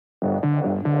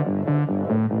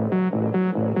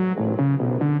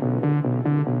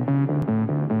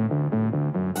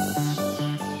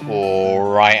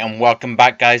Alright, and welcome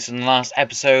back, guys. In the last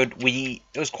episode, it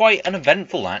was quite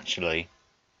uneventful, actually.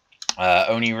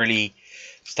 Only really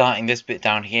starting this bit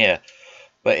down here.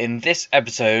 But in this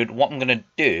episode, what I'm going to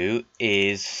do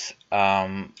is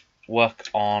work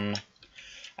on...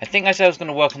 I think I said I was going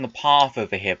to work on the path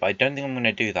over here, but I don't think I'm going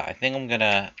to do that. I think I'm going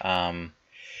to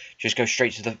just go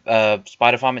straight to the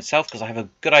spider farm itself, because I have a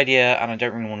good idea, and I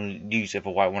don't really want to use it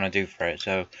for what I want to do for it.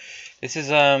 So this is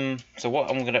so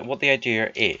what the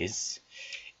idea is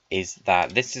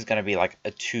that this is going to be like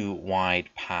a 2 wide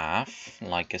path,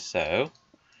 like so.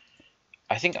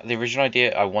 I think the original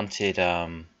idea I wanted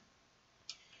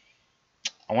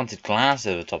glass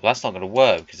over the top. That's not going to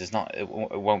work because it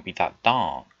won't be that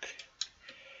dark.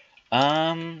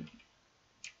 Damn.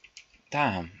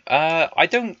 I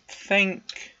don't think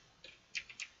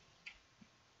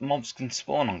mobs can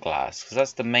spawn on glass, because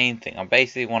that's the main thing. I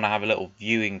basically want to have a little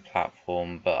viewing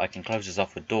platform, but I can close this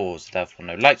off with doors, therefore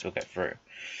no lights will get through.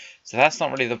 So that's not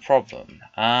really the problem.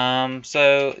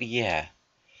 So yeah.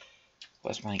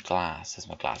 Where's my glass? There's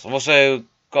my glass. I've also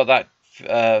got that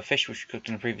fish which we cooked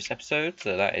in the previous episode,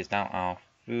 so that is now our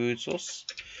food source.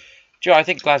 Joe, I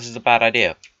think glass is a bad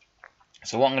idea.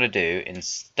 So what I'm going to do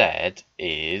instead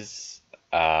is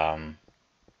let's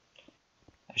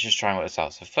just try and work this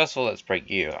out. So first of all, let's break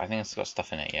you. I think it's got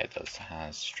stuff in it. Yeah, it does. It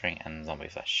has string and zombie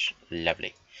flesh.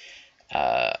 Lovely.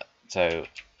 So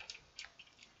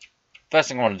first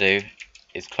thing I want to do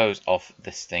is close off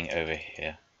this thing over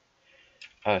here.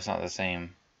 Oh, it's not the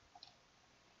same.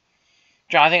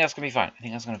 I think that's going to be fine. I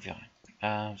think that's going to be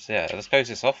fine. So yeah, let's close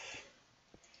this off.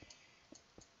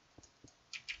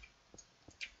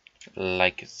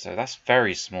 Like so. That's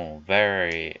very small.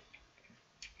 Very...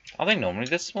 Are they normally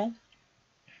this small?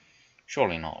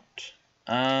 Surely not.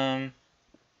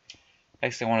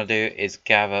 Next thing I want to do is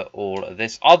gather all of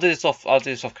this. I'll do this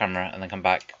off camera and then come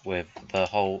back with the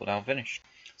whole now finished.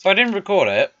 So I didn't record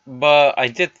it, but I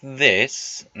did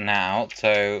this now.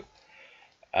 So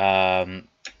that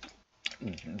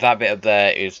bit up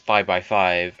there is 5 by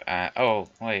 5. Oh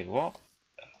wait, what?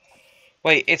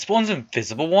 Wait, it spawns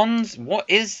invisible ones? What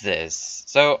is this?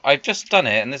 So I've just done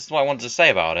it, and this is what I wanted to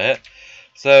say about it.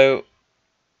 So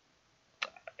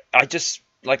I just,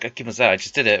 like I keep on saying, I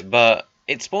just did it, but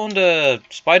it spawned a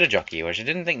spider jockey, which I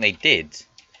didn't think they did.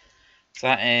 So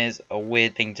that is a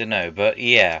weird thing to know, but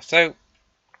yeah. So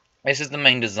this is the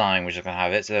main design, which is going to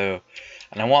have it. So,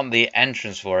 and I want the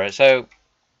entrance for it. So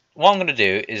what I'm going to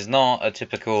do is not a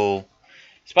typical...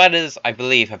 Spiders, I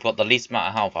believe, have got the least amount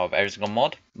of health out of every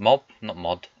single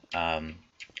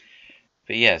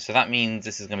But yeah, so that means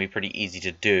this is going to be pretty easy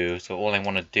to do. So all I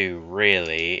want to do,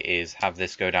 really, is have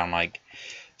this go down like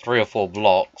 3 or 4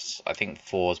 blocks. I think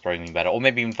 4 is probably better, or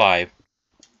maybe even 5.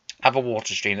 Have a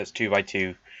water stream that's 2 by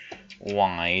 2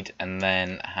 wide, and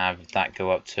then have that go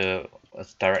up to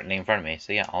directly in front of me.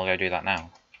 So yeah, I'll go do that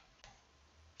now.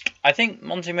 I think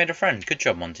Monty made a friend. Good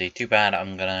job, Monty. Too bad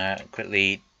I'm gonna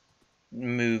quickly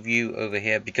move you over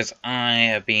here because I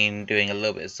have been doing a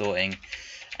little bit of sorting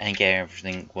and getting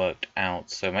everything worked out.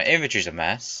 So my inventory's a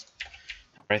mess,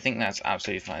 but I think that's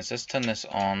absolutely fine. So let's turn this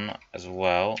on as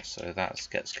well, so that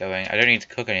gets going. I don't need to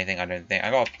cook anything, I don't think.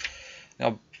 I got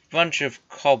a bunch of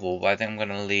cobble, but I think I'm going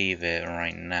to leave it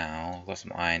right now. I've got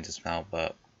some iron to smelt,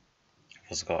 but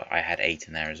I had 8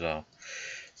 in there as well,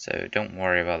 so don't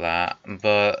worry about that.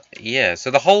 But yeah,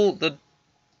 so the hole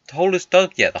is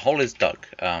dug. Yeah, the hole is dug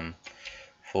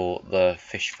for the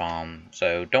fish farm,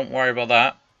 so don't worry about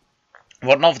that.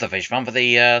 Well, not for the fish farm, for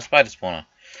the spider spawner.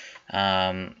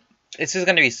 This is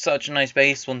going to be such a nice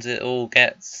base once it all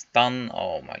gets done.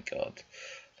 Oh my god.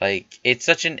 Like, it's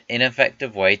such an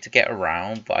ineffective way to get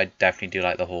around, but I definitely do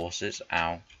like the horses.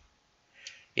 Ow.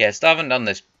 Yeah, still haven't done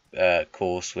this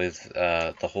course with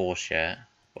the horse yet,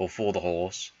 or for the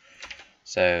horse.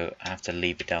 So I have to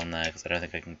leave it down there because I don't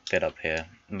think I can fit up here.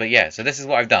 But yeah, so this is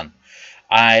what I've done.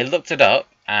 I looked it up,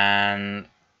 and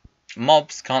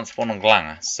mobs can't spawn on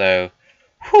glass. So,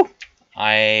 whew,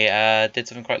 I did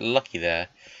something quite lucky there.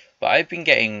 But it's been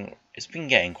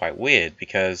getting quite weird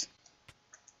because,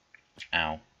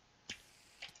 ow.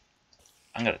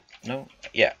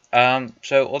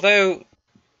 So although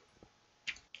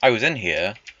I was in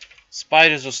here,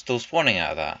 spiders were still spawning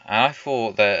out of that, and I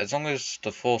thought that as long as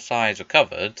the 4 sides are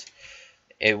covered,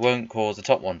 it won't cause the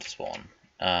top one to spawn.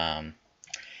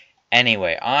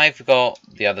 Anyway, I've got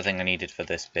the other thing I needed for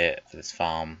this bit, for this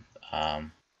farm.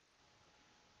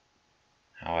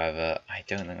 However, I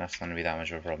don't think that's going to be that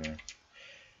much of a problem.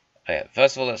 Okay,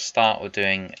 first of all, let's start with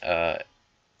doing...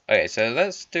 okay, so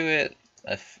let's do it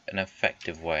an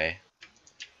effective way.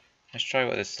 Let's try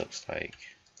what this looks like.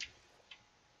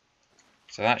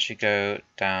 So that should go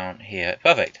down here.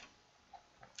 Perfect.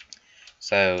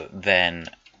 So then,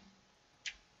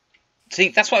 see,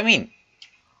 that's what I mean.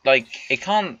 Like, it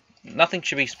can't, nothing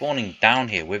should be spawning down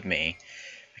here with me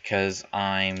because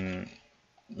I'm,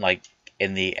 like,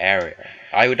 in the area.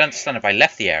 I would understand if I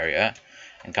left the area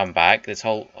and come back. This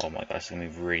whole, oh my god, it's gonna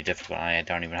be really difficult. I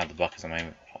don't even have the buckets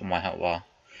on my health bar.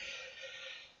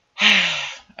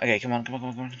 Okay, come on, come on, come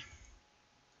on, come on.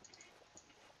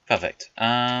 Perfect.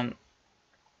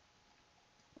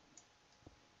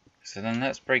 So then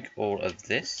let's break all of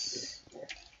this.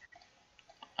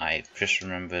 I just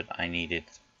remembered I needed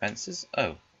fences.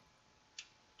 Oh.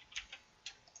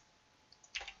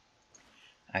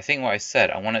 I think what I said,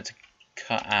 I want it to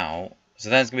cut out. So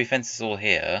there's going to be fences all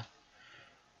here.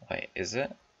 Wait, is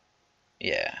it?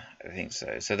 Yeah, I think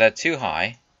so. So they're too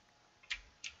high.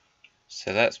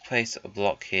 So let's place a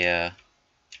block here,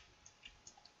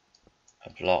 a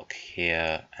block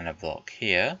here, and a block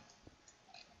here.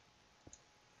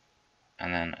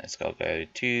 And then it's got to go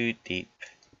too deep.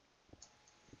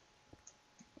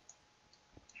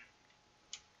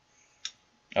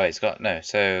 Oh, it's got, no,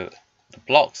 so the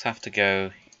blocks have to go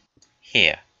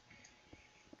here.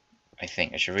 I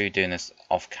think I should really be doing this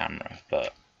off camera,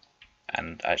 but,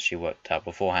 and actually worked out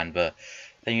beforehand, but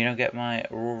then you don't get my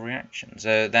raw reaction.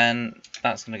 So then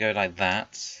that's going to go like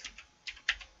that.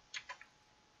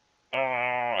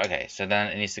 Okay, so then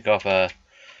it needs to go up a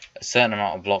certain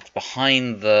amount of blocks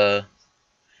behind the...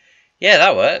 Yeah,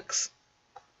 that works.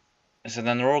 So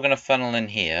then they're all going to funnel in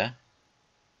here.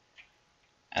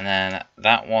 And then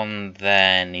that one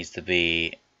there needs to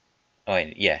be... Oh,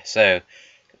 wait, yeah, so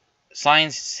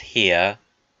signs here,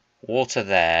 water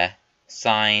there,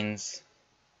 signs...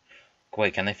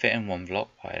 Wait, can they fit in one block?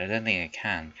 I don't think they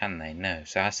can they? No,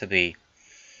 so it has to be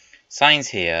signs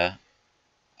here,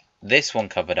 this one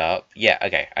covered up. Yeah,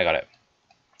 okay, I got it.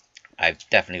 I've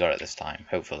definitely got it this time,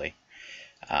 hopefully.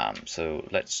 So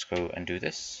let's go and do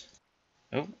this.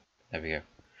 Oh, there we go.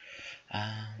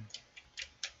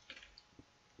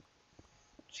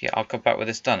 So yeah, I'll come back with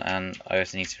this done, and I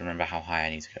also need to remember how high I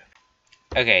need to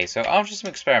go. Okay, so after some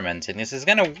experimenting, this is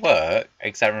going to work,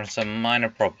 except for some minor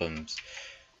problems.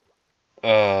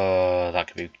 That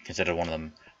could be considered one of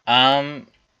them.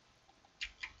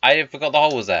 I forgot the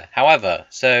hole was there. However,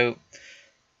 so...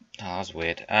 Oh, that was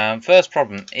weird. First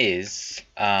problem is,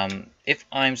 if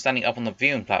I'm standing up on the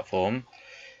viewing platform,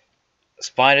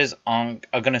 spiders are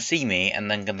going to see me and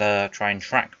then going to try and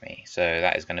track me. So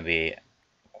that is going to be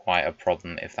quite a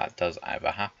problem if that does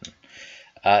ever happen.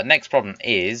 Next problem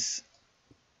is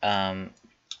getting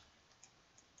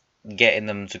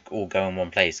them to all go in one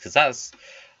place, because that's...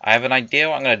 I have an idea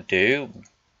what I'm going to do,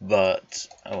 but...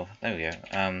 Oh, there we go.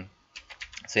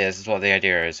 So yeah, this is what the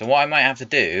idea is. So what I might have to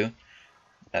do...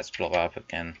 Let's block that up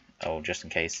again. Oh, just in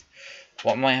case.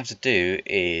 What I might have to do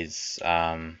is...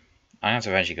 I'm going to have to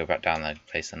eventually go back down there and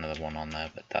place another one on there,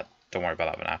 but don't worry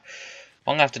about that for now.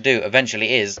 What I'm going to have to do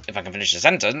eventually is, if I can finish the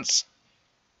sentence,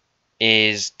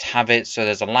 is to have it so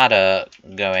there's a ladder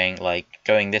going, like,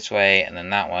 going this way, and then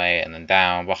that way, and then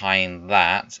down behind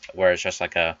that, where it's just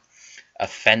like a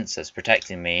fence that's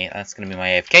protecting me. That's going to be my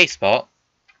AFK spot,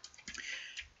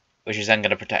 which is then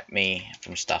going to protect me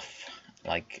from stuff.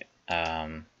 Like,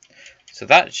 so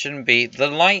that shouldn't be, the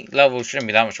light level shouldn't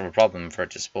be that much of a problem for it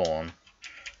to spawn.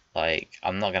 Like,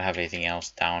 I'm not going to have anything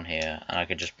else down here, and I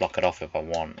could just block it off if I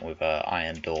want with an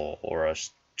iron door or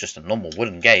just a normal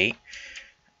wooden gate.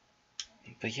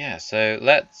 But yeah, so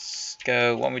let's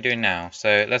go, what are we doing now? So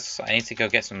I need to go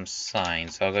get some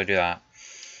signs, so I'll go do that.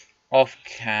 Off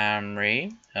camera.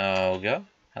 Oh, go.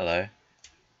 Hello.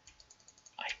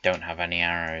 I don't have any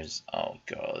arrows. Oh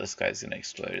god, this guy's gonna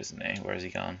explode, isn't he? Where has he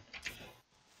gone?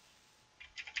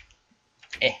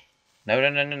 No, no,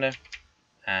 no, no, no.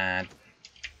 And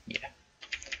yeah,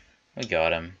 we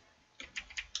got him.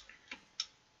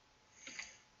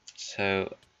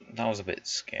 So that was a bit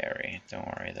scary. Don't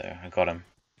worry though, I got him.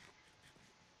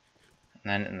 And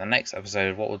then in the next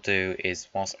episode, what we'll do is,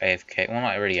 whilst AFK, well,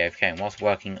 not really AFK, whilst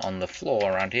working on the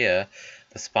floor around here,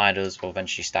 the spiders will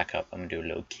eventually stack up. I'm going to do a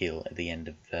little kill at the end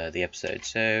of the episode.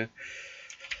 So,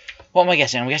 what am I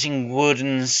getting? I'm getting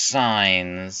wooden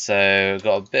signs. So, we've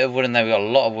got a bit of wood in there, we've got a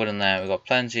lot of wood in there, we've got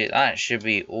plenty. That should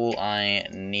be all I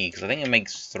need, because I think it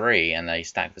makes 3, and they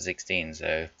stack for 16,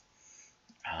 so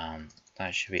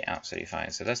that should be absolutely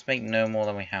fine. So, let's make no more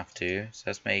than we have to. So,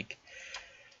 let's make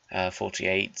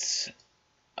 48.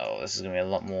 Oh, this is going to be a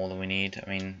lot more than we need. I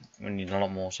mean, we need a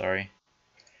lot more, sorry.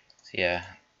 So yeah,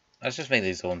 let's just make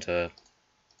these all into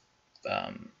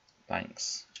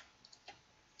blanks.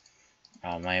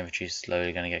 Oh, my inventory's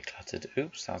slowly going to get cluttered.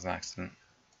 Oops, that was an accident.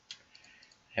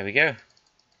 There we go. Do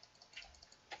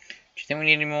you think we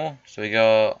need any more? So we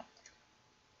got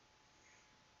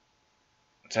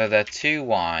So they're 2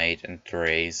 wide and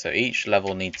 3, so each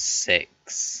level needs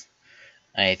 6.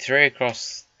 A 3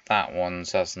 across that one,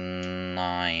 so that's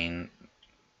 9.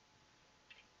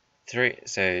 3,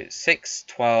 so 6,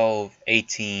 12,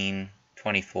 18,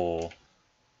 24.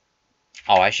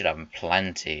 Oh, I should have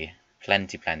plenty.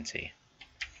 Plenty.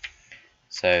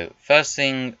 So, first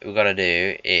thing we've got to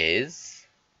do is,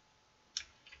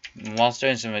 whilst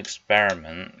doing some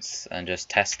experiments and just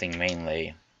testing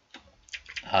mainly,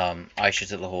 I should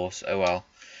hit the horse. Oh well.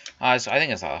 I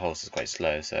think it's like the horse is quite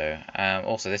slow, so...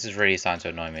 also, this is really starting to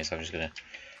annoy me, so I'm just going to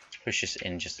push this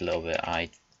in just a little bit. I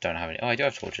don't have any... Oh, I do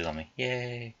have torches on me.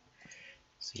 Yay!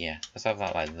 So yeah, let's have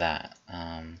that like that.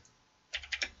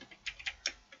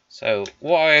 So,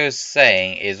 what I was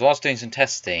saying is, whilst doing some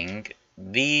testing,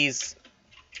 these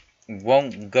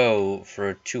won't go for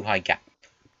a too high gap.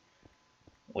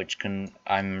 Which can...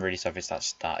 I'm really sorry if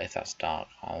that's dark.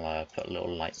 I'll put a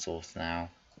little light source now.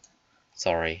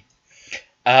 Sorry.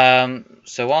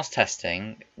 So whilst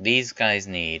testing, these guys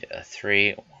need a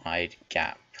 3 wide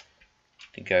gap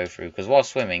to go through, because while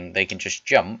swimming they can just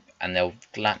jump and they'll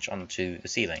latch onto the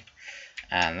ceiling,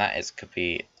 and that could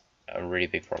be a really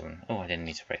big problem. Oh, I didn't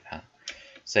need to break that.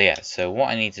 So yeah, so what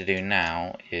I need to do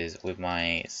now is, with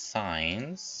my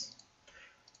signs,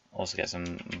 also get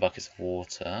some buckets of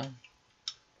water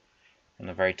from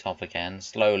the very top again,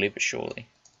 slowly but surely.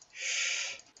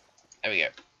 There we go.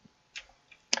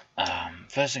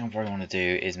 First thing I probably want to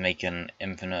do is make an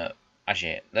infinite...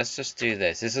 Actually, let's just do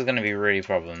this. This is going to be really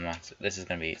problematic. This is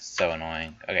going to be so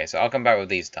annoying. Okay, so I'll come back with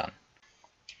these done.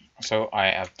 So I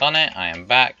have done it. I am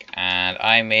back, and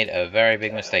I made a very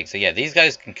big mistake. So yeah, these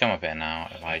guys can come up here now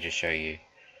if I just show you.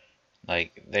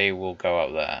 Like, they will go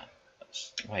up there.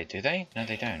 Wait, do they? No,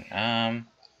 they don't.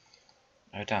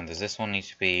 Oh damn, does this one need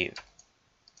to be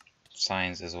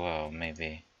signs as well?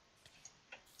 Maybe.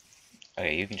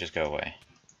 Okay, you can just go away.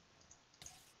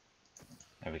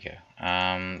 There we go.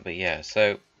 But yeah,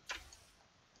 so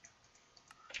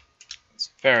it's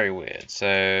very weird.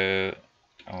 So,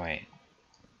 oh wait.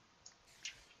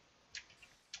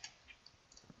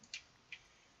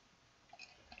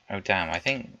 Oh damn, I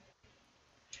think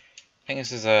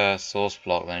this is a source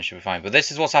block, then it should be fine. But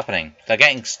this is what's happening. They're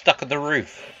getting stuck at the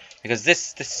roof. Because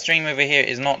this stream over here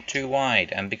is not too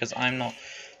wide, and because I'm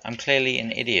clearly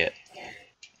an idiot.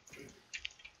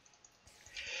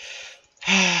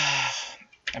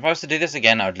 If I was to do this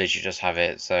again, I would literally just have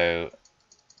it, so...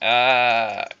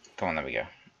 come on, there we go.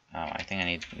 I think I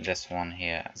need this one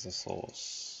here as a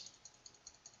source.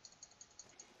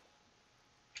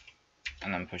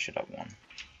 And then push it up 1.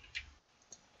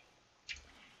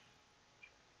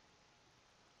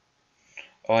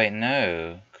 Oh wait,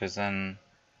 no, because then...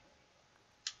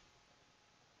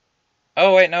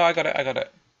 Oh wait, no, I got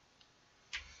it.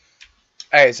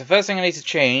 Alright, so first thing I need to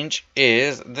change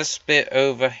is this bit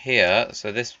over here.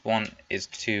 So this one is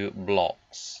 2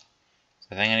 blocks. So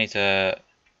I think I need to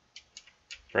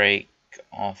break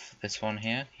off this one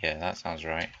here. Yeah, that sounds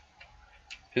right.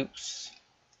 Oops.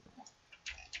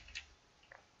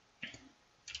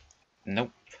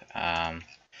 Nope. I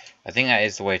think that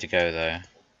is the way to go though.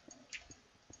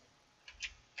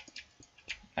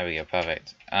 There we go,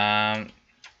 perfect.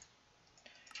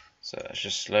 So let's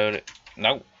just slowly...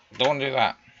 Nope. Don't want to do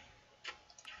that.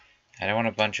 I don't want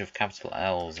a bunch of capital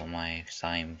L's on my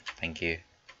sign. Thank you.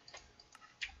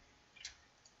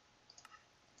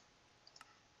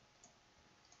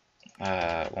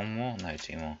 One more? No,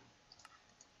 2 more.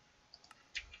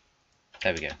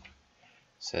 There we go.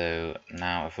 So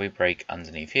now if we break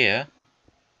underneath here,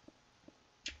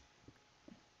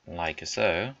 like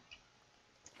so,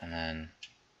 and then...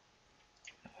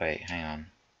 Wait, hang on.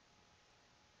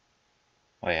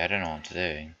 Wait, I don't know what to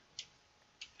do.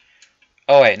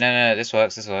 Oh wait, no, this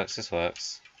works.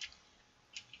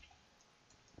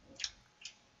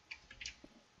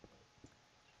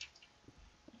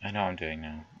 I know what I'm doing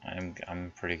now.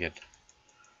 I'm pretty good.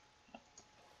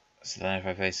 So then if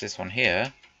I place this one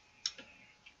here,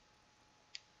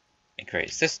 it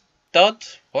creates this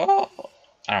dot. What?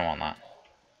 I don't want that.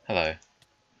 Hello.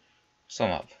 Swim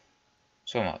up.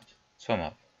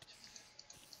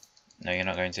 No, you're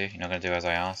not going to. You're not going to do as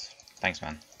I asked. Thanks,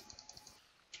 man.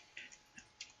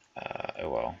 Oh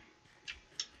well.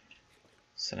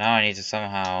 So now I need to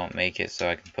somehow make it so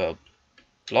I can put a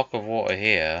block of water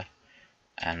here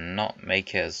and not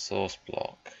make it a source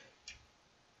block.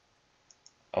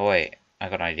 Oh wait, I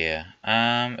got an idea.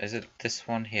 Is it this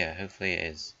one here? Hopefully it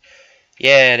is.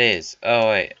 Yeah, it is. Oh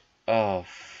wait. Oh,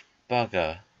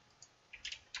 bugger.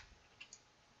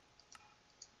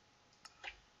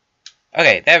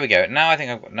 Okay, there we go. Now I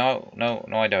think I've got... No,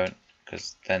 I don't.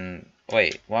 Because then...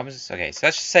 Wait, what was this? Okay, so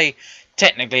let's just say,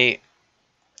 technically,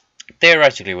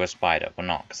 theoretically we're a spider. We're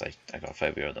not, because I got a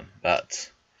phobia of them.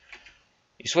 But,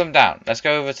 you swim down. Let's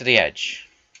go over to the edge.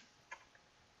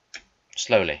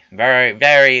 Slowly. Very,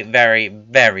 very, very,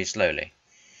 very slowly.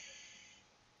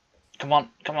 Come on,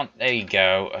 come on. There you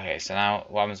go. Okay, so now,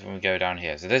 what happens when we go down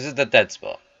here? So this is the dead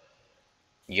spot.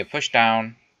 You get pushed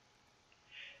down.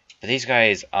 But these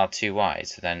guys are too wide,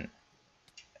 so then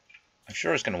I'm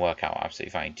sure it's going to work out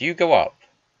absolutely fine. Do you go up?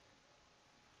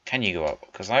 Can you go up?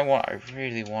 Because I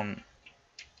really want...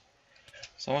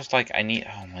 It's almost like I need...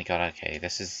 Oh my god, okay,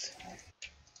 this is...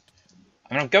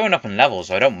 I mean, I'm going up in levels,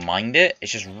 so I don't mind it.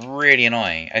 It's just really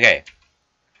annoying. Okay.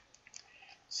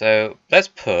 So, let's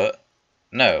put...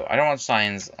 No, I don't want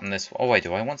signs on this... Oh wait,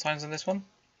 do I want signs on this one?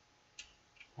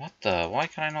 What the... Why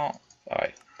can I not...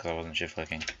 Alright, because I wasn't shift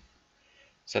clicking.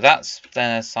 So that's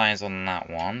then signs on that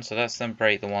one. So let's then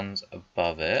break the ones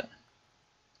above it.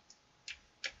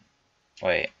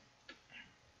 Wait.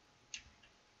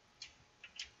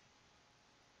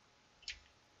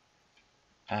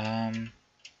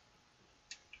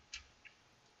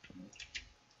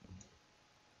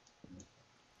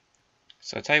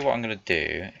 So I'll tell you what I'm going to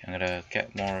do. I'm going to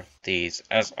get more of these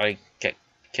as I get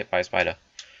hit by a spider.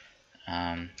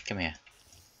 Come here.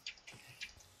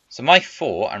 So my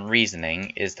thought and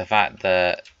reasoning is the fact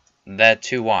that they're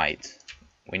too wide.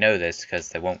 We know this because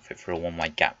they won't fit through a one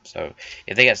wide gap. So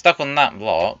if they get stuck on that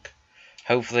block,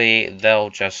 hopefully they'll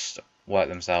just work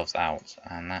themselves out.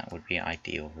 And that would be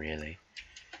ideal, really.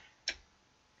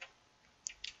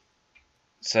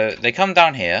 So they come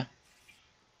down here.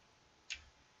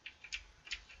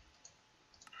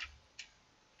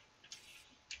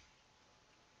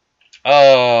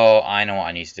 Oh, I know what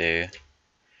I need to do.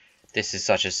 This is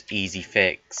such an easy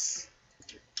fix.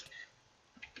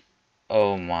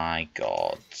 Oh my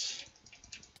god.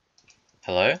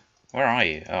 Hello? Where are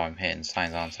you? Oh, I'm hitting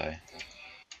signs, aren't I?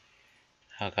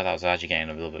 Oh god, that was actually getting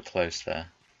a little bit close there.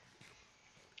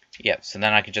 Yep, so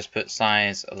then I can just put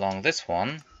signs along this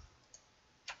one.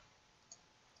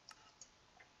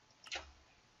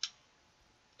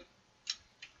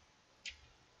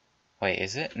 Wait,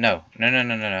 is it? No. No.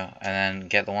 And then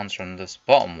get the ones from this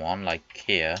bottom one, like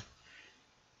here.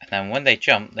 And then when they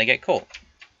jump, they get caught.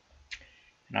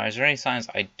 Now, is there any signs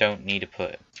I don't need to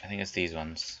put? I think it's these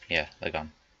ones. Yeah, they're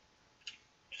gone.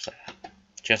 Just like that.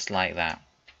 Just like that.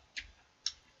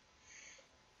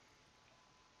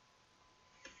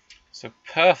 So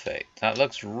perfect. That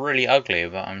looks really ugly,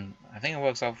 but I think it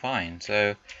works out fine.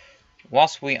 So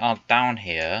whilst we are down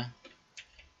here,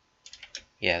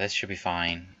 yeah, this should be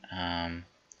fine.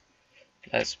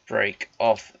 Let's break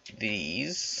off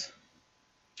these.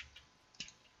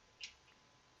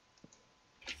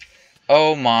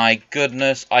 Oh my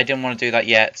goodness, I didn't want to do that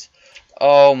yet.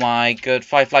 Oh my good.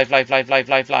 Fly, fly, fly, fly, fly,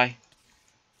 fly, fly.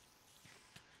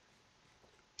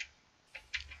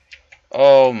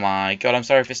 Oh my god, I'm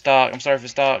sorry if it's dark. I'm sorry if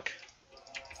it's dark.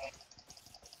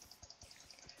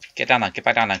 Get down there, get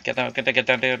back down there. Get down, get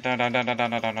down,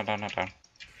 down.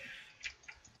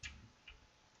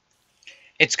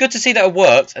 It's good to see that it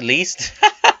worked, at least.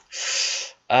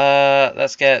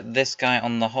 Let's get this guy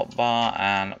on the hotbar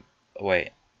and wait.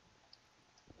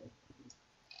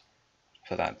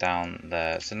 Put that down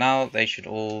there. So now they should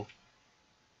all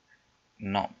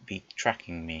not be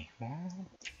tracking me. What?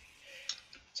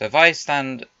 So if I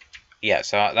stand... Yeah,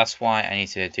 so that's why I need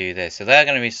to do this. So they're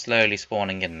going to be slowly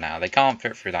spawning in now. They can't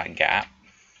fit through that gap.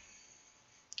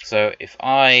 So if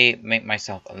I make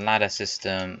myself a ladder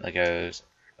system that goes...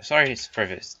 Sorry if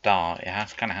it's dark.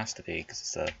 It kind of has to be because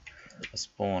it's a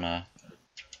spawner.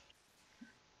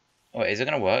 Wait, is it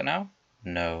going to work now?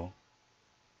 No.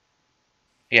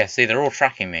 Yeah, see, they're all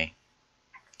tracking me.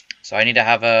 So I need to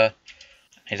have a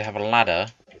ladder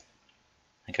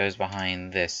that goes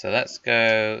behind this. So let's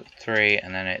go 3,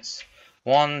 and then it's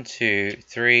 1, 2,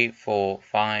 3, 4,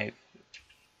 5,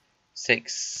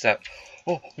 6, 7.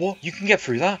 Oh, what? You can get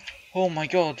through that? Oh my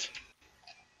god!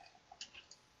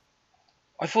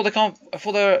 I thought they can't. I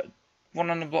thought they're one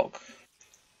on the block.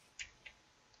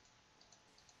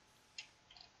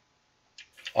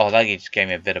 Oh, that just gave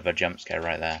me a bit of a jump scare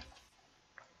right there.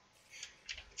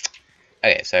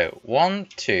 Okay, so 1,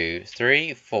 2,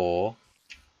 3, 4,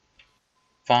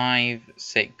 5,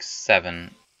 6,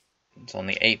 7. It's on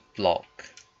the 8th block.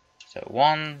 So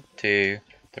 1, 2,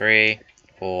 3,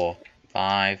 4,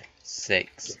 5,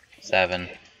 6, 7,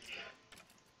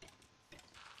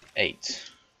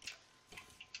 8.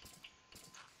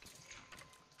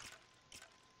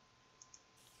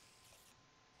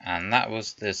 And that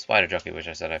was the spider jockey which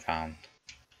I said I found.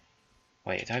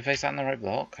 Wait, did I place that in the right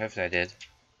block? Hopefully I did.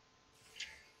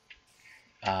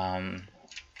 Yeah,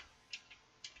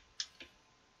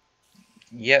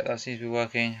 that seems to be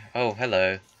working. Oh,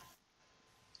 hello.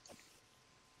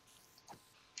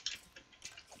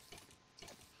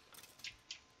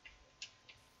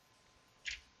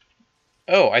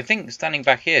 Oh, I think standing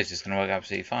back here is just going to work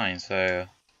absolutely fine, so...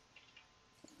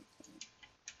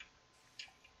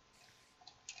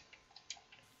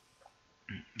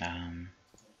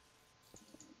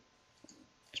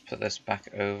 Let's put this back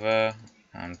over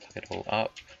and plug it all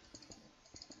up.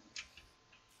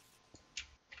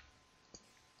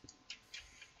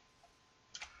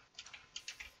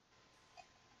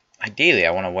 Ideally,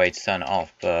 I want a way to turn it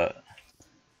off, but...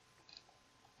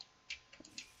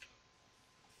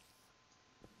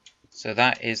 So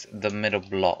that is the middle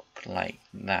block, like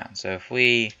that. So if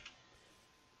we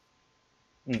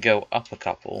go up a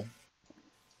couple...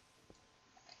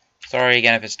 Sorry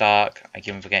again if it's dark, I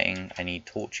keep on forgetting I need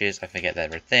torches, I forget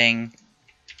everything.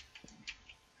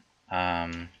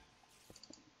 Like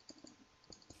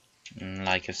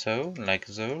so, like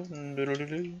so.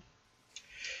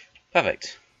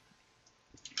 Perfect.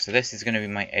 So this is going to be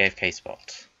my AFK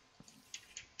spot.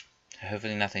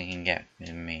 Hopefully nothing can get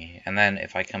me. And then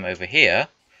if I come over here...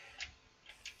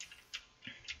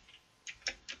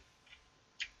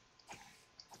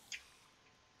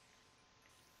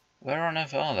 Where on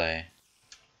earth are they?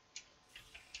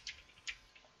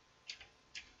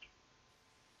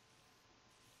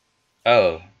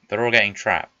 Oh, they're all getting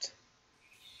trapped.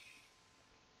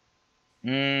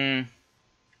 Well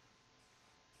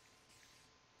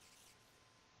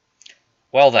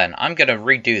then, I'm going to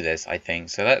redo this, I think.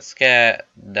 So let's get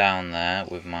down there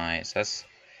with my... So let's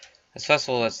first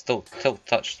of all, let's still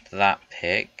touch that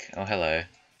pick. Oh, hello.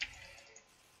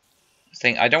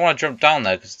 I don't want to jump down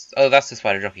though, because... Oh, that's the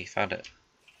spider jockey, found it.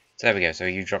 So there we go, so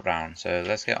you drop down. So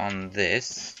let's get on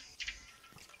this.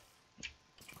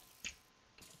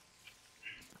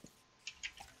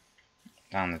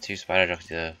 Damn, the two spider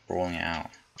jockeys are brawling it out.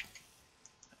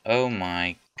 Oh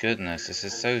my goodness, this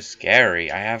is so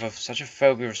scary. I have such a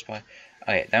phobia of spiders.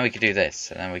 Okay, then we can do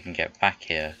this, and then we can get back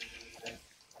here.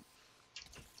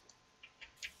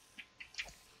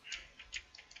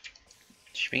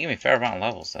 Should be giving me a fair amount of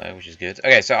levels though, which is good.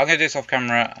 Okay, so I'm going to do this off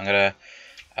camera. I'm going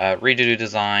to redo the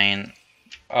design.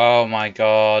 Oh my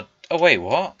god. Oh wait,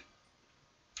 what?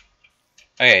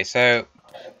 Okay, so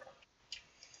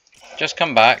just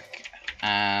come back,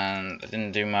 and I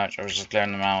didn't do much. I was just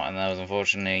clearing them out, and there was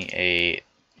unfortunately a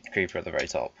creeper at the very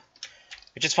top.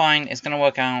 Which is fine, it's going to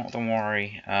work out, don't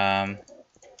worry.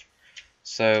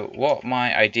 So what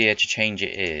my idea to change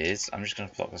it is, I'm just going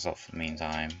to block this off for the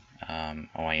meantime.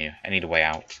 I need a way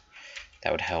out.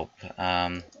 That would help.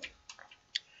 I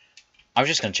was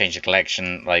just going to change the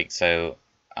collection, like, so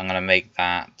I'm going to make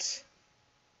that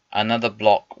another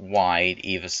block wide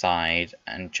either side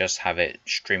and just have it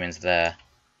stream into there.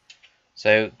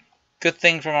 So, good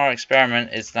thing from our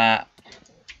experiment is that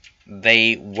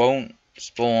they won't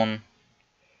spawn...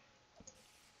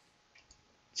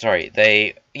 Sorry,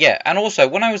 yeah, and also,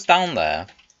 when I was down there,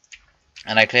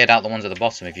 and I cleared out the ones at the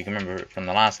bottom, if you can remember from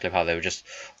the last clip how they were just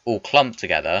all clumped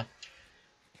together,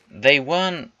 they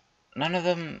weren't... None of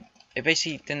them... It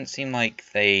basically didn't seem like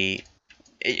they...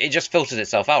 It just filtered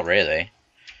itself out, really.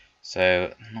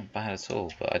 So, not bad at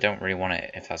all, but I don't really want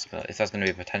it if that's going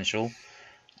to be potential.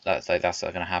 That's going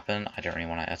to happen. I don't really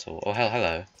want it at all. Oh,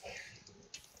 hello.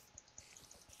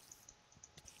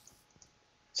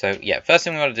 So, yeah, first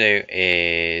thing we want to do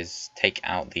is take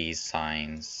out these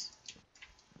signs,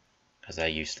 because they're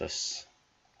useless.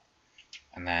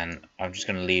 And then I'm just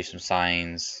going to leave some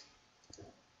signs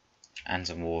and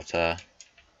some water,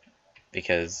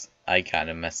 because I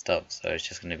kind of messed up, so it's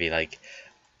just going to be like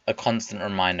a constant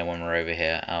reminder when we're over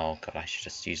here. Oh god, I should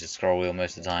just use the scroll wheel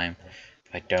most of the time.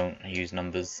 If I don't, I use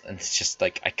numbers, and it's just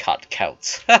like I can't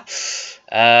count.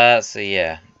 So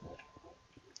yeah.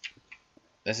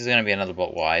 This is going to be another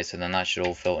block wide, so then that should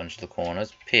all filter into the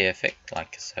corners. Perfect,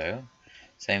 like so.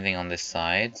 Same thing on this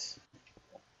side.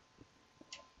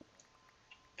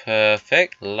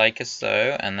 Perfect, like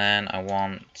so. And then I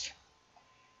want...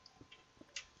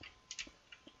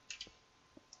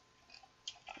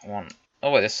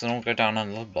 Oh wait, this will all go down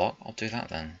another block. I'll do that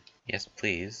then. Yes,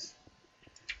 please.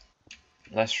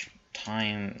 Less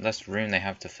time, less room they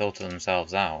have to filter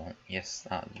themselves out. Yes,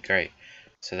 that'd be great.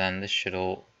 So then this should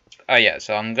all... Oh yeah,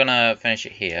 so I'm gonna finish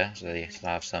it here, so they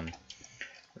have some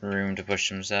room to push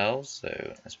themselves.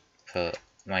 So let's put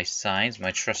my signs,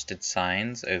 my trusted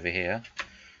signs over here.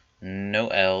 No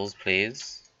L's,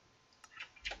 please.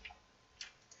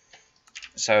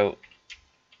 So,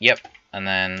 yep, and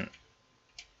then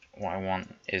what I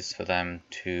want is for them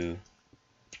to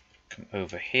come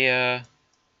over here.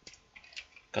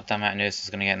 God damn it, I knew this was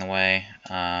going to get in the way.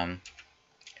 And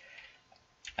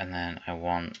then I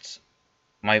want...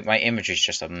 My imagery is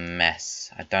just a mess.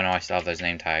 I don't know I still have those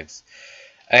name tags.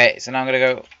 Okay, so now I'm going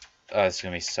to go... Oh, this is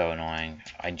going to be so annoying.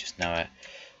 I just know it.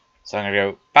 So I'm going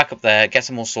to go back up there, get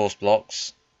some more source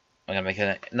blocks. I'm going to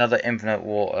make another infinite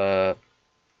water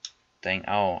thing.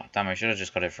 Oh, damn, I should have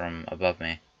just got it from above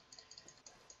me.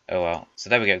 Oh well. So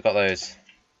there we go, got those.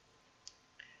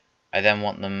 I then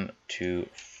want them to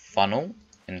funnel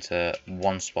into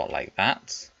one spot like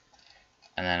that.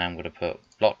 And then I'm going to put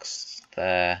blocks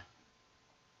there.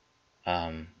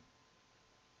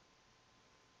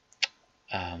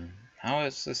 How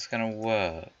is this going to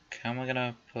work? How am I going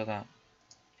to put that?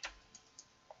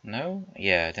 No?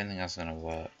 Yeah, I don't think that's going to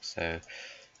work. So I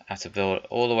have to build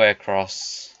all the way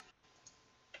across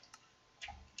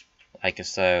like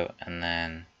so, and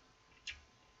then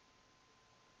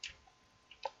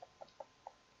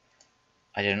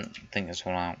I didn't think this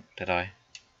one out, did I?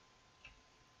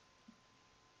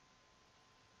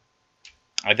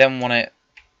 I then want it...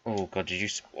 Oh god, did you...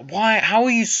 Why? How are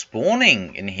you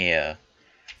spawning in here?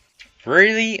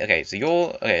 Really? Okay, so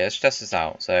you're... Okay, let's test this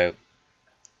out. So,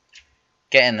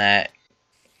 get in there,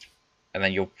 and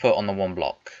then you'll put on the one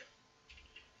block.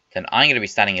 Then I'm going to be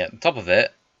standing at the top of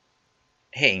it,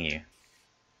 hitting you.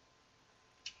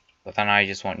 But then I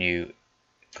just want you...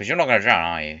 Because you're not going to drown,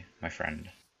 are you, my friend?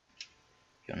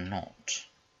 You're not.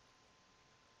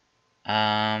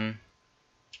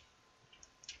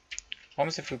 What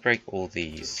happens if we break all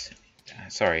these?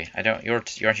 Sorry, I don't... You're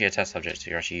actually a test subject, so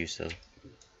you're actually useful.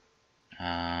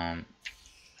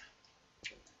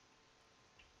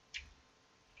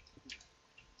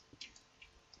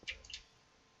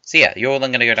 So yeah, you're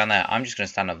then going to go down there. I'm just going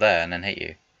to stand up there and then hit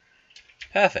you.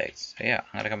 Perfect. So yeah,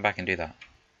 I'm going to come back and do that.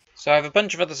 So I have a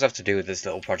bunch of other stuff to do with this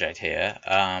little project here.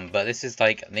 But this is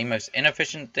like the most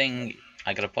inefficient thing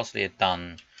I could have possibly have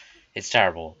done. It's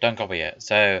terrible. Don't copy it.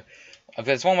 So I've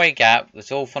got this one-way gap.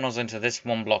 This all funnels into this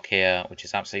one block here, which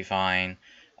is absolutely fine.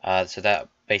 So that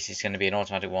basically is going to be an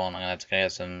automatic one. I'm going to have to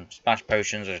get some splash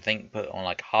potions, which I think put on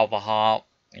like half a heart,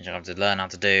 which I have to learn how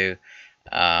to do.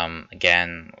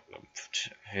 Again,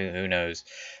 who knows?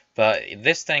 But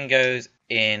this thing goes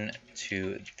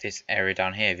into this area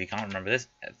down here. If you can't remember this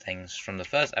things from the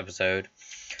first episode,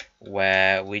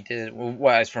 where we did,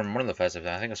 well, it's from one of the first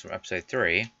episodes. I think it's from episode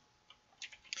 3.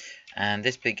 And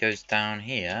this bit goes down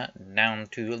here, down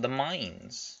to the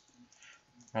mines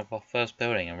of our first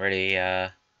building. A really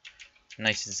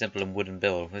nice and simple and wooden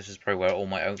build. This is probably where all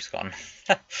my oak's gone.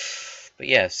 But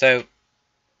yeah, so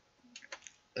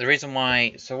the reason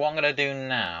why... So what I'm going to do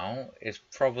now is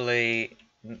probably...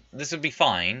 This would be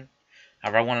fine.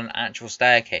 However, I want an actual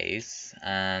staircase.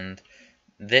 And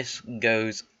this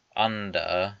goes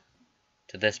under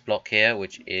to this block here,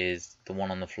 which is the one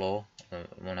on the floor. The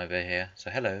one over here. So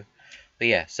hello. But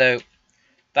yeah, so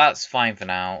that's fine for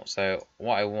now. So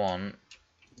what I want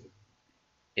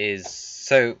is...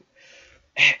 So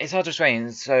it's hard to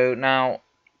explain. So now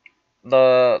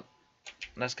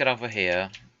let's get over here.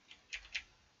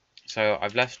 So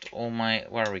I've left all my...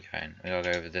 Where are we going? We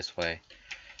gotta go over this way.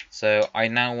 So I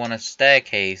now want a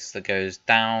staircase that goes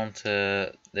down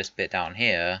to this bit down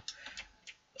here.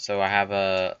 So I have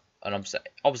an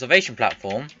observation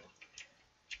platform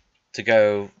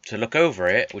to look over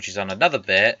it, which is on another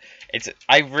bit.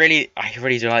 I really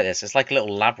do like this. It's like a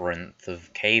little labyrinth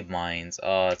of cave mines.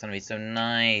 Oh, it's gonna be so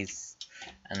nice.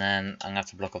 And then I'm gonna have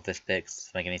to block off this bit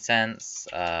to make any sense.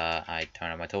 I don't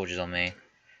have my torches on me.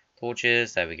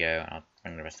 Torches, there we go. And I'll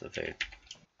bring the rest of the food.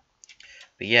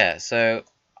 But yeah, so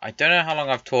I don't know how long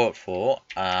I've taught for.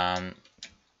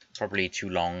 Probably too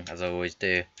long, as I always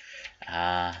do.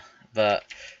 But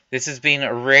this has been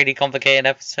a really complicated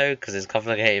episode because it's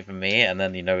complicated for me, and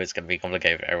then you know it's going to be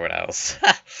complicated for everyone else.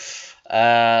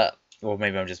 Or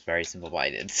maybe I'm just very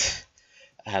simple-minded.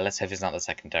 Let's hope it's not the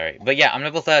secondary. But yeah, I'm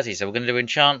level 30, so we're going to do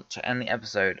enchant to end the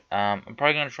episode. I'm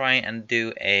probably going to try and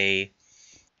do a...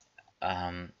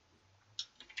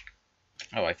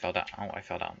 Oh, I fell down.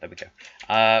 There we go.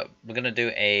 We're going to do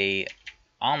a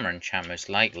armor enchant most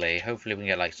likely. Hopefully we can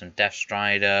get like some Death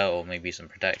Strider or maybe some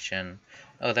protection.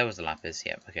 Oh, there was the lapis.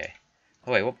 Yep, okay.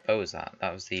 Oh wait, what bow was that?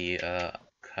 That was the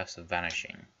Curse of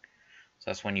Vanishing. So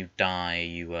that's when you die,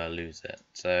 you lose it.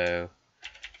 So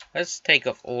let's take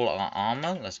off all our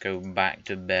armor. Let's go back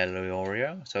to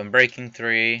Bellorio. So I'm breaking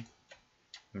 3.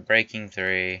 I'm breaking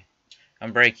 3.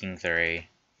 I'm breaking 3.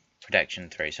 Protection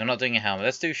 3. So I'm not doing a helmet.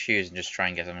 Let's do shoes and just try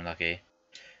and get something lucky.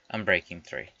 I'm breaking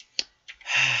 3.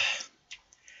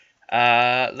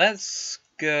 Let's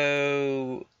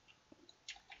go...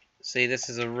 See, this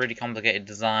is a really complicated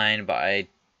design, but I've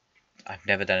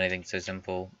never done anything so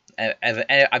simple.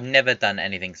 I've never done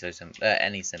anything so simple. I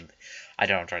don't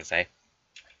know what I'm trying to say.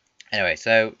 Anyway,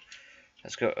 so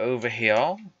let's go over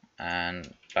here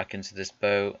and back into this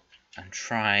boat and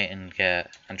try and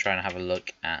have a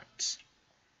look at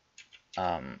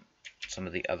some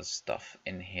of the other stuff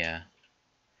in here.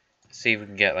 See if we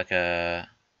can get like a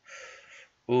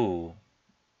fire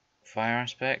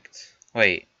aspect.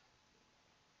 Wait.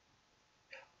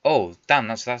 Oh, damn,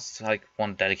 that's like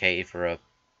one dedicated for a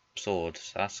sword,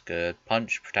 so that's good.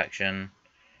 Punch, protection.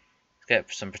 Let's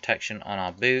get some protection on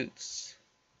our boots.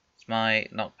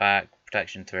 Smite, knockback,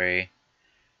 protection 3.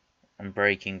 And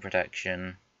breaking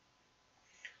protection.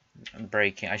 And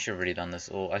breaking, I should have really done this,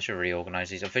 or I should have really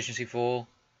organised these. Efficiency 4.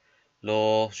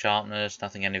 Law, sharpness,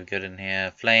 nothing any good in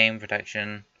here. Flame,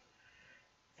 protection.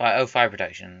 Fire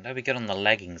protection. That'd be good on the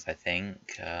leggings, I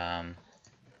think.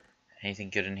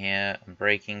 Anything good in here?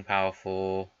 Breaking,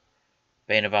 powerful.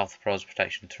 Bane of Arthropods,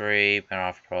 protection 3. Bane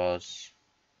of Arthropods.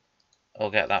 I'll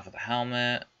get that for the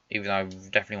helmet. Even though I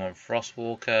definitely want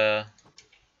Frostwalker.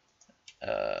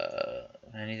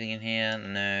 Anything in here?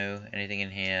 No. Anything in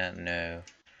here? No.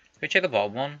 Go check the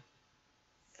bottom one.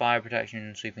 Fire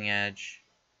protection, sweeping edge.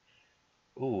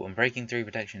 Ooh, and breaking 3,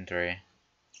 protection 3.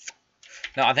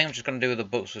 No, I think I'm just going to do the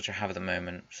books which I have at the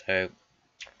moment. So,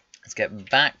 let's get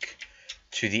back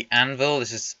to the anvil.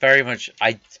 This is very much...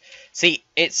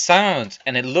 it sounds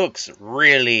and it looks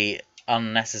really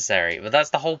unnecessary, but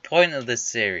that's the whole point of this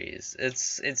series.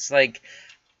 It's like...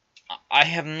 I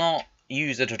have not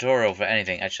used a tutorial for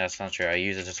anything. Actually, that's not true. I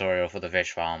used a tutorial for the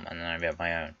fish farm, and then I made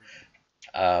my own.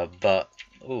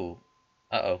 Ooh.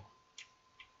 Uh-oh.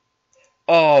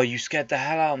 Oh, you scared the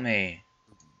hell out of me.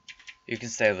 You can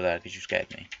stay over there because you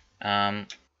scared me.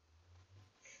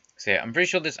 So yeah, I'm pretty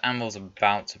sure this anvil's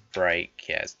about to break.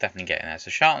 Yeah, it's definitely getting there.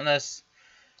 So sharpness.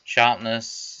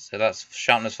 So that's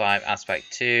sharpness 5,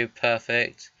 aspect 2,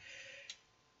 perfect.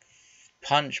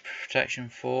 Punch, protection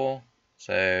 4.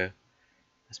 So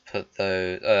let's put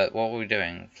those. What were we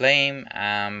doing? Flame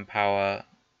and power.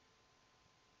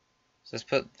 So let's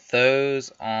put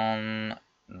those on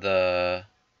the.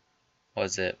 What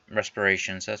is it?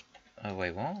 Respiration. So that's. Oh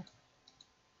wait, what?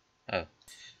 Oh,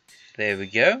 there we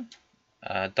go.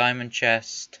 Diamond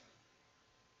chest.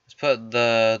 Let's put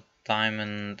the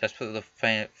diamond. Let's put the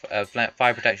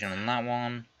fire protection on that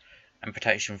one, and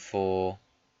protection 4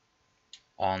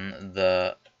 on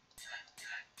the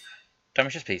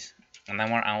diamond chest piece. And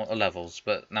then we're out of levels,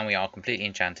 but now we are completely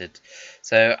enchanted.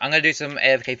 So I'm going to do some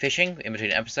AFK fishing in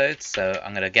between episodes. So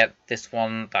I'm going to get this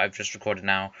one that I've just recorded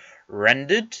now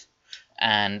rendered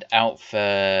and out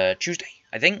for Tuesday,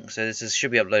 I think. So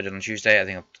should be uploaded on Tuesday. I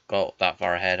think I've got that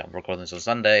far ahead. I'm recording this on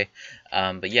Sunday.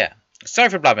 But yeah, sorry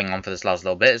for blabbing on for this last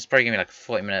little bit. It's probably going to be like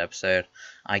a 40-minute episode.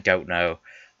 I don't know.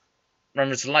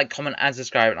 Remember to like, comment, and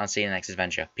subscribe, and I'll see you in the next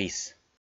adventure. Peace.